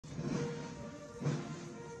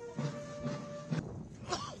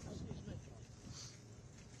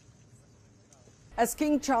As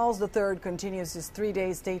King Charles III continues his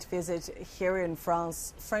 3-day state visit here in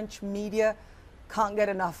France, French media can't get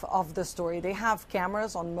enough of the story. They have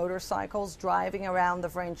cameras on motorcycles driving around the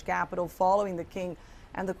French capital following the King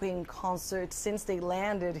and the Queen concert since they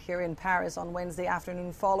landed here in Paris on Wednesday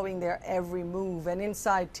afternoon, following their every move. And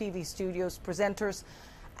inside TV studios, presenters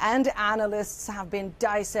and analysts have been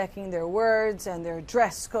dissecting their words and their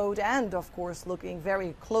dress code and, of course, looking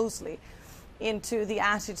very closely into the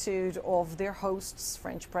attitude of their hosts,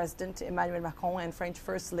 French President Emmanuel Macron and French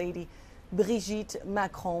First Lady Brigitte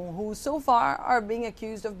Macron, who so far are being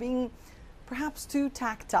accused of being perhaps too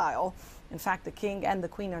tactile. In fact, the King and the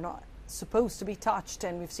Queen are not supposed to be touched,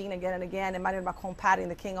 and we've seen again and again Emmanuel Macron patting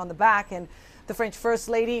the King on the back and the French First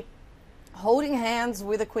Lady holding hands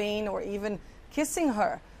with the Queen or even kissing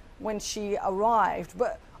her when she arrived.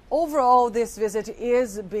 But overall, this visit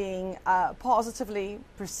is being positively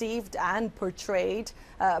perceived and portrayed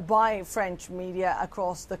by French media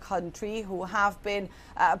across the country, who have been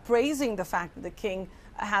praising the fact that the King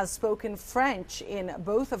has spoken French in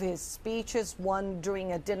both of his speeches, one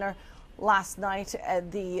during a dinner last night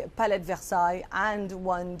at the Palais de Versailles and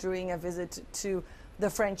one during a visit to the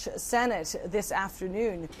French Senate this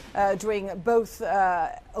afternoon. During both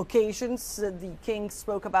occasions, the King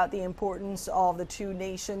spoke about the importance of the two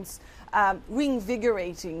nations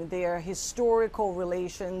reinvigorating their historical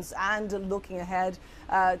relations and looking ahead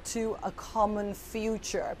to a common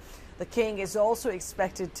future. The King is also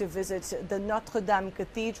expected to visit the Notre Dame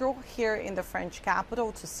Cathedral here in the French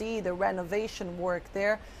capital to see the renovation work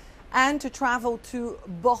there, and to travel to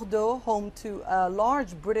Bordeaux, home to a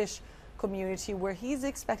large British community, where he's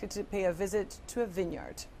expected to pay a visit to a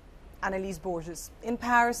vineyard. Annelise Borges in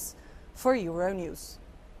Paris for Euronews.